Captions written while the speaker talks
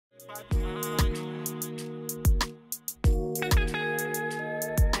I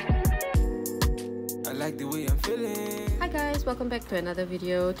like the way I'm feeling. Hi guys, welcome back to another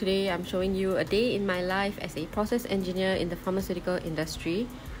video. Today I'm showing you a day in my life as a process engineer in the pharmaceutical industry.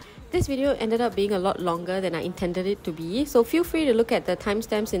 This video ended up being a lot longer than I intended it to be, so feel free to look at the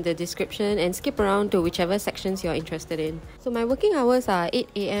timestamps in the description and skip around to whichever sections you're interested in. So my working hours are 8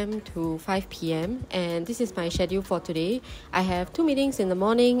 AM to 5 PM and this is my schedule for today. I have 2 meetings in the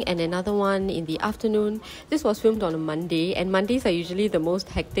morning and another one in the afternoon. This was filmed on a Monday and Mondays are usually the most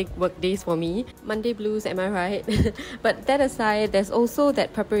hectic work days for me. Monday blues, am I right? But that aside, there's also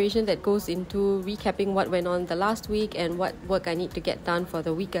that preparation that goes into recapping what went on the last week and what work I need to get done for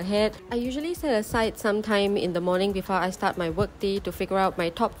the week ahead. I usually set aside some time in the morning before I start my work day to figure out my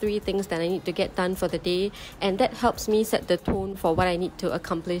top 3 things that I need to get done for the day, and that helps me set the tone for what I need to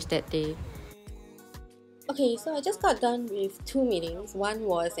accomplish that day. Okay, so I just got done with 2 meetings. One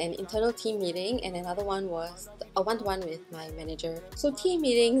was an internal team meeting and another one was a one-to-one with my manager. So team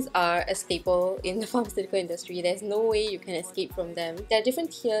meetings are a staple in the pharmaceutical industry. There's no way you can escape from them. There are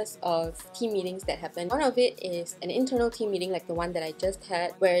different tiers of team meetings that happen. One of it is an internal team meeting like the one that I just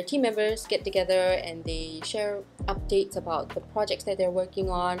had, where team members get together and they share updates about the projects that they're working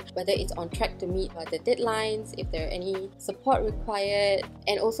on, whether it's on track to meet the deadlines, if there are any support required,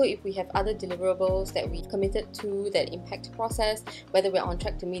 and also if we have other deliverables that we committed to that impact the process, whether we're on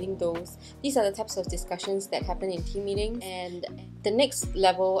track to meeting those. These are the types of discussions that happen in team meetings, and the next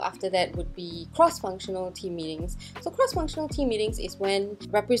level after that would be cross-functional team meetings. So cross-functional team meetings is when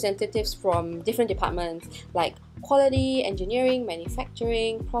representatives from different departments like quality, engineering,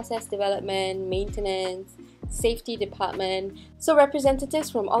 manufacturing, process development, maintenance, safety department. So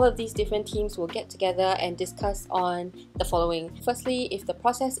representatives from all of these different teams will get together and discuss on the following. Firstly, if the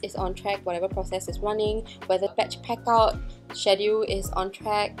process is on track, whatever process is running, whether batch pack out schedule is on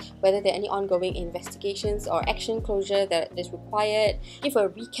track, whether there are any ongoing investigations or action closure that is required, give a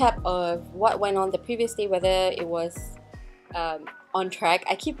recap of what went on the previous day, whether it was on track.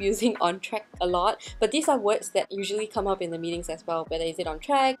 I keep using on track a lot, but these are words that usually come up in the meetings as well. Whether is it on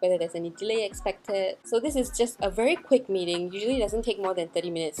track, whether there's any delay expected. So this is just a very quick meeting. Usually doesn't take more than 30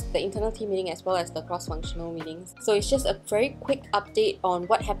 minutes. The internal team meeting as well as the cross-functional meetings. So it's just a very quick update on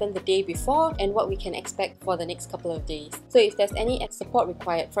what happened the day before and what we can expect for the next couple of days. So if there's any support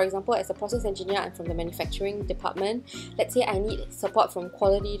required, for example, as a process engineer, I'm from the manufacturing department. Let's say I need support from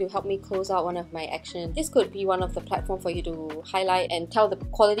quality to help me close out one of my actions. This could be one of the platforms for you to highlight and tell the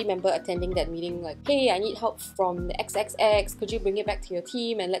quality member attending that meeting like, hey, I need help from the XXX, could you bring it back to your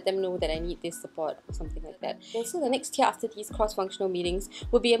team and let them know that I need this support or something like that. And so the next tier after these cross-functional meetings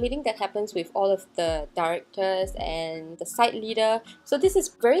will be a meeting that happens with all of the directors and the site leader. So this is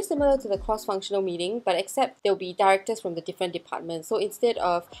very similar to the cross-functional meeting, but except there'll be directors from the different departments. So instead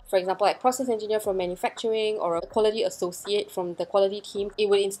of, for example, like process engineer from manufacturing or a quality associate from the quality team, it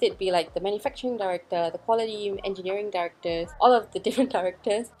would instead be like the manufacturing director, the quality engineering directors, all of the different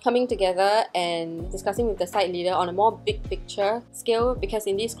directors coming together and discussing with the site leader on a more big picture scale, because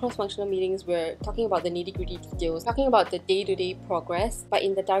in these cross-functional meetings we're talking about the nitty-gritty details, talking about the day-to-day progress. But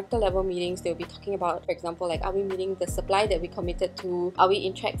in the director level meetings, they'll be talking about, for example, like, are we meeting the supply that we committed to? Are we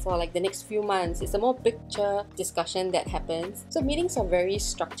in track for like the next few months? It's a more picture discussion that happens. So meetings are very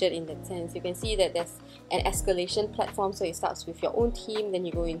structured in that sense. You can see that there's an escalation platform, so it starts with your own team, then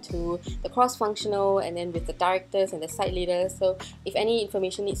you go into the cross-functional, and then with the directors and the site leaders. So if any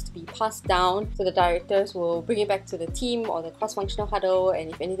information needs to be passed down, so the directors will bring it back to the team or the cross-functional huddle,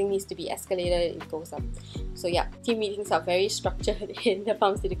 and if anything needs to be escalated, it goes up. So yeah, team meetings are very structured in the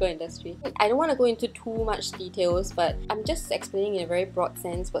pharmaceutical industry. I don't want to go into too much details, but I'm just explaining in a very broad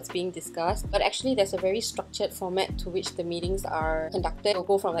sense what's being discussed. But actually there's a very structured format to which the meetings are conducted. It'll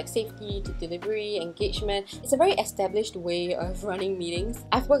go from like safety to delivery, engagement. It's a very established way of running meetings.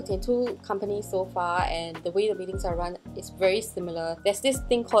 I've worked in 2 companies so far, and the way the meetings are run is very similar. There's this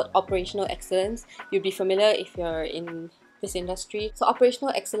thing called operational excellence. You'll be familiar if you're in this industry. So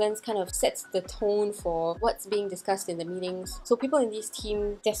operational excellence kind of sets the tone for what's being discussed in the meetings. So people in this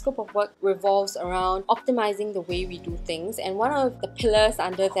team, their scope of work revolves around optimizing the way we do things, and one of the pillars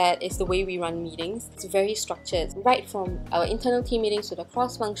under that is the way we run meetings. It's very structured, right from our internal team meetings to the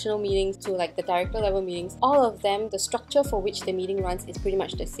cross-functional meetings to like the director level meetings. All of them, the structure for which the meeting runs is pretty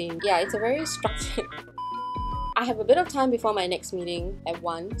much the same. Yeah, it's a very structured I have a bit of time before my next meeting at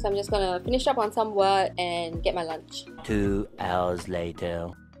 1, so I'm just gonna finish up on some work and get my lunch. 2 hours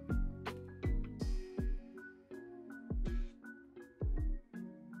later.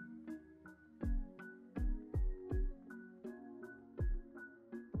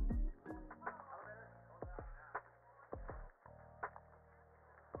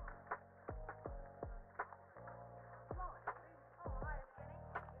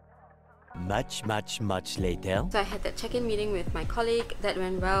 Much later. So I had that check-in meeting with my colleague. That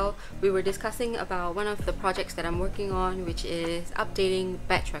went well. We were discussing about one of the projects that I'm working on, which is updating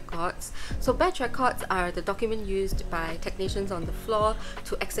batch records. So batch records are the document used by technicians on the floor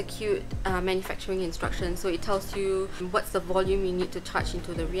to execute manufacturing instructions. So it tells you what's the volume you need to charge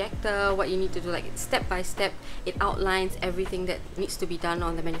into the reactor, what you need to do, like step by step. It outlines everything that needs to be done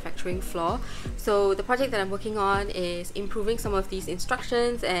on the manufacturing floor. So the project that I'm working on is improving some of these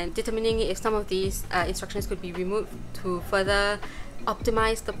instructions and determining if some of these instructions could be removed to further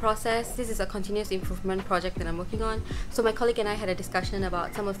optimize the process. This is a continuous improvement project that I'm working on. So my colleague and I had a discussion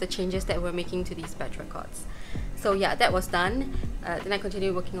about some of the changes that we're making to these batch records. So yeah, that was done. Then I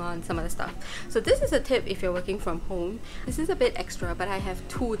continued working on some other stuff. So this is a tip if you're working from home. This is a bit extra, but I have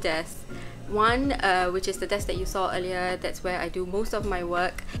two desks. One, which is the desk that you saw earlier, that's where I do most of my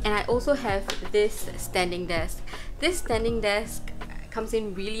work. And I also have this standing desk. This standing desk comes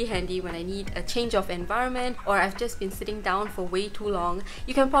in really handy when I need a change of environment or I've just been sitting down for way too long.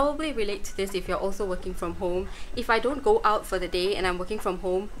 You can probably relate to this if you're also working from home. If I don't go out for the day and I'm working from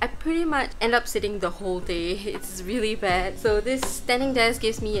home, I pretty much end up sitting the whole day. It's really bad. So this standing desk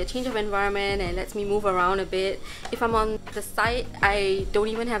gives me a change of environment and lets me move around a bit. If I'm on the site, I don't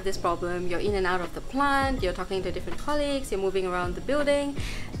even have this problem. You're in and out of the plant, you're talking to different colleagues, you're moving around the building.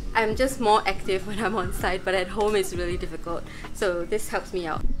 I'm just more active when I'm on site, but at home it's really difficult. So this helps me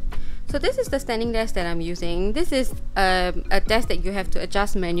out. So this is the standing desk that I'm using. This is a desk that you have to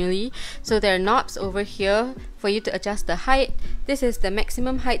adjust manually. So there are knobs over here for you to adjust the height. This is the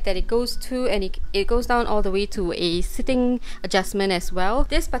maximum height that it goes to, and it goes down all the way to a sitting adjustment as well.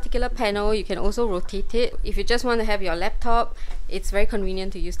 This particular panel, you can also rotate it. If you just want to have your laptop, it's very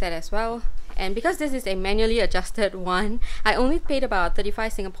convenient to use that as well. And because this is a manually adjusted one, I only paid about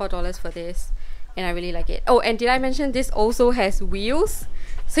 35 Singapore dollars for this, and I really like it. Oh, and did I mention this also has wheels?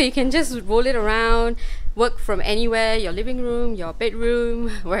 So you can just roll it around, work from anywhere, your living room, your bedroom,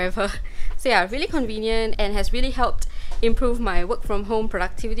 wherever. So yeah, really convenient and has really helped improve my work from home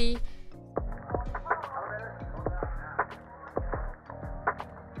productivity.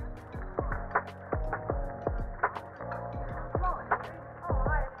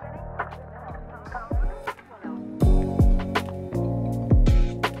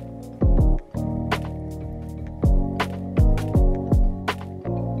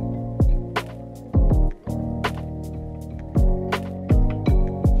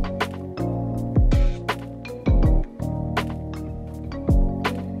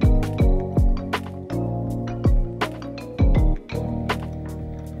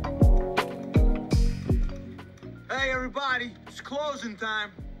 It's closing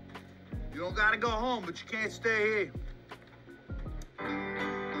time. You don't gotta go home, but you can't stay here.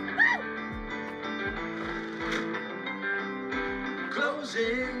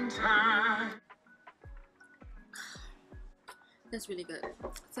 Closing time. That's really good.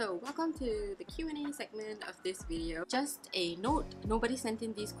 So welcome to the Q&A segment of this video. Just a note, nobody sent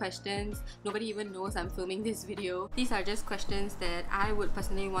in these questions. Nobody even knows I'm filming this video. These are just questions that I would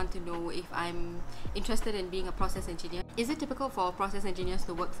personally want to know if I'm interested in being a process engineer. Is it typical for process engineers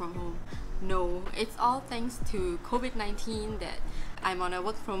to work from home? No, it's all thanks to COVID-19 that I'm on a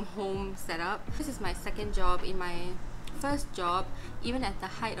work from home setup. This is my second job. In my first job, even at the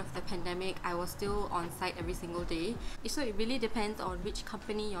height of the pandemic, I was still on site every single day. So it really depends on which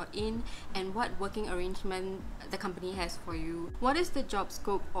company you're in and what working arrangement the company has for you. What is the job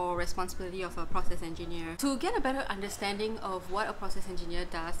scope or responsibility of a process engineer? To get a better understanding of what a process engineer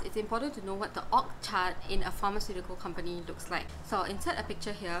does, it's important to know what the org chart in a pharmaceutical company looks like. So I'll insert a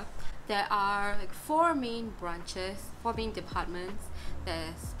picture here. There are like four main branches, four main departments.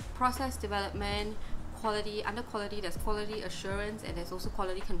 There's process development, quality. Under quality, there's quality assurance, and there's also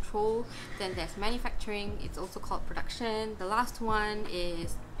quality control. Then there's manufacturing, it's also called production. The last one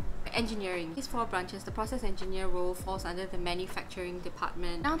is engineering. These four branches, the process engineer role falls under the manufacturing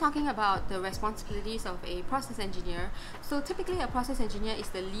department. Now talking about the responsibilities of a process engineer. So typically a process engineer is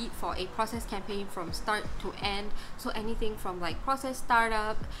the lead for a process campaign from start to end. So anything from like process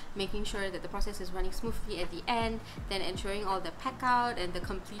startup, making sure that the process is running smoothly at the end, then ensuring all the pack out and the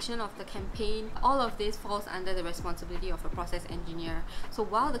completion of the campaign. All of this falls under the responsibility of a process engineer. So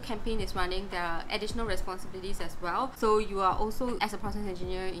while the campaign is running, there are additional responsibilities as well. So you are also, as a process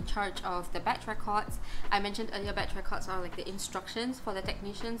engineer, in charge charge of the batch records. I mentioned earlier, batch records are like the instructions for the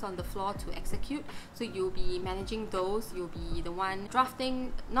technicians on the floor to execute. So you'll be managing those, you'll be the one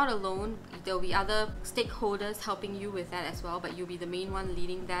drafting, not alone, there'll be other stakeholders helping you with that as well, but you'll be the main one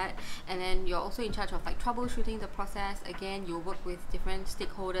leading that. And then you're also in charge of like troubleshooting the process. Again, you'll work with different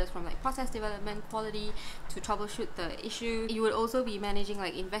stakeholders from like process development, quality, to troubleshoot the issue. You would also be managing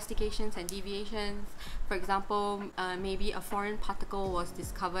like investigations and deviations. For example, maybe a foreign particle was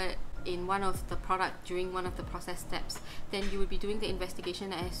discovered in one of the product during one of the process steps. Then you would be doing the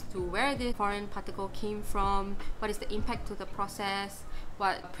investigation as to where the foreign particle came from, what is the impact to the process,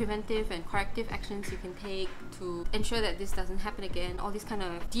 what preventive and corrective actions you can take to ensure that this doesn't happen again. All these kind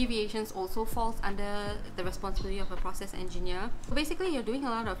of deviations also falls under the responsibility of a process engineer. So basically, you're doing a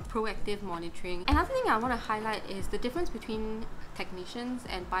lot of proactive monitoring. Another thing I want to highlight is the difference between technicians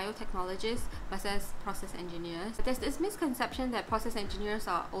and biotechnologists versus process engineers. There's this misconception that process engineers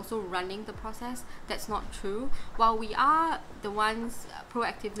are also running the process. That's not true. While we are the ones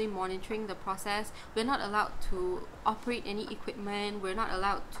proactively monitoring the process, we're not allowed to operate any equipment, we're not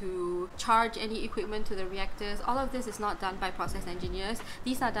allowed to charge any equipment to the reactors. All of this is not done by process engineers.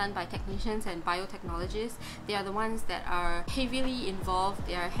 These are done by technicians and biotechnologists. They are the ones that are heavily involved.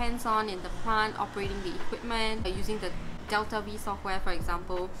 They are hands-on in the plant, operating the equipment, using the Delta V software, for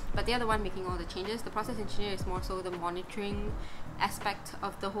example, but they are the one making all the changes. The process engineer is more so the monitoring aspect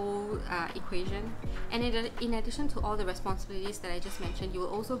of the whole equation. And in addition to all the responsibilities that I just mentioned, you will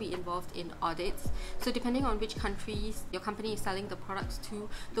also be involved in audits. So depending on which countries your company is selling the products to,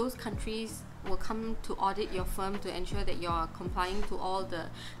 those countries will come to audit your firm to ensure that you're complying to all the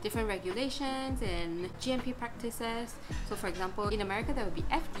different regulations and GMP practices. So for example, in America there will be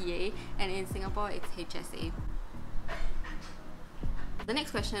FDA, and in Singapore it's HSA. The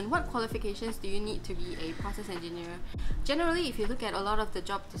next question, what qualifications do you need to be a process engineer? Generally, if you look at a lot of the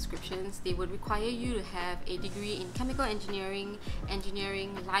job descriptions, they would require you to have a degree in chemical engineering,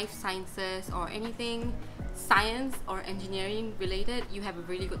 life sciences, or anything science or engineering related. You have a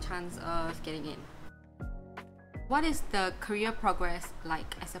really good chance of getting in. What is the career progress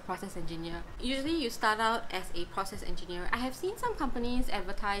like as a process engineer? Usually you start out as a process engineer. I have seen some companies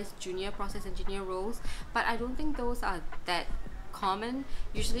advertise junior process engineer roles, but I don't think those are that common.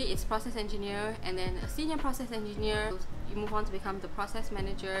 Usually it's process engineer and then a senior process engineer. You move on to become the process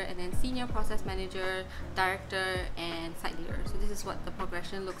manager, and then senior process manager, director, and site leader. So this is what the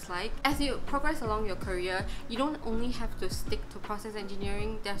progression looks like. As you progress along your career, you don't only have to stick to process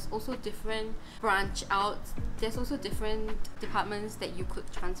engineering. There's also different branch outs. There's also different departments that you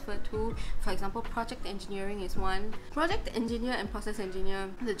could transfer to. For example, project engineering is one. Project engineer and process engineer,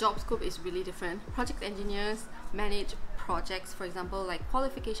 the job scope is really different. Project engineers manage projects, for example, like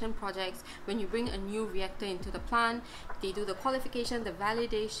qualification projects. When you bring a new reactor into the plant, they do the qualification, the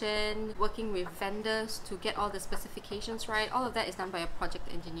validation, working with vendors to get all the specifications right. All of that is done by a project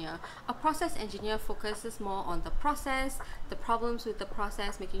engineer. A process engineer focuses more on the process, the problems with the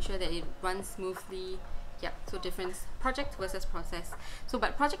process, making sure that it runs smoothly. Yeah, so difference, project versus process. So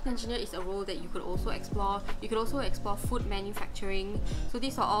but project engineer is a role that you could also explore. You could also explore food manufacturing. So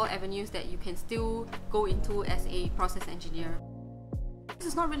these are all avenues that you can still go into as a process engineer. This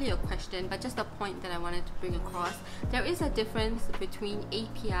is not really a question, but just a point that I wanted to bring across. There is a difference between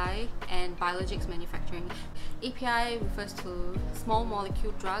API and biologics manufacturing. API refers to small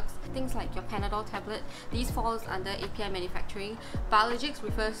molecule drugs, things like your Panadol tablet. These falls under API manufacturing. Biologics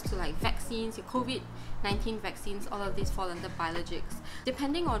refers to like vaccines, your COVID-19 vaccines, all of these fall under biologics.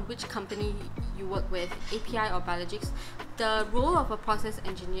 Depending on which company you work with, API or biologics, the role of a process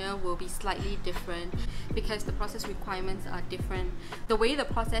engineer will be slightly different because the process requirements are different. The way the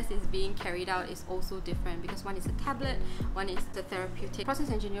process is being carried out is also different because one is a tablet, one is the therapeutic. Process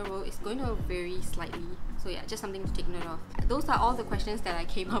engineer role is going to vary slightly. So yeah, just something to take note of. Those are all the questions that I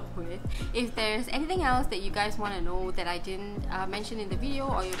came up with. If there's anything else that you guys want to know that I didn't mention in the video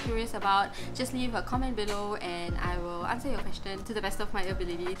or you're curious about, just leave a comment below and I will answer your question to the best of my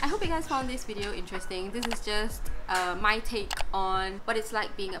ability. I hope you guys found this video interesting. This is just my take on what it's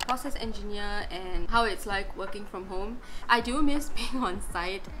like being a process engineer and how it's like working from home. I do miss being on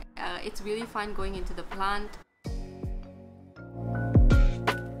site. It's really fun going into the plant.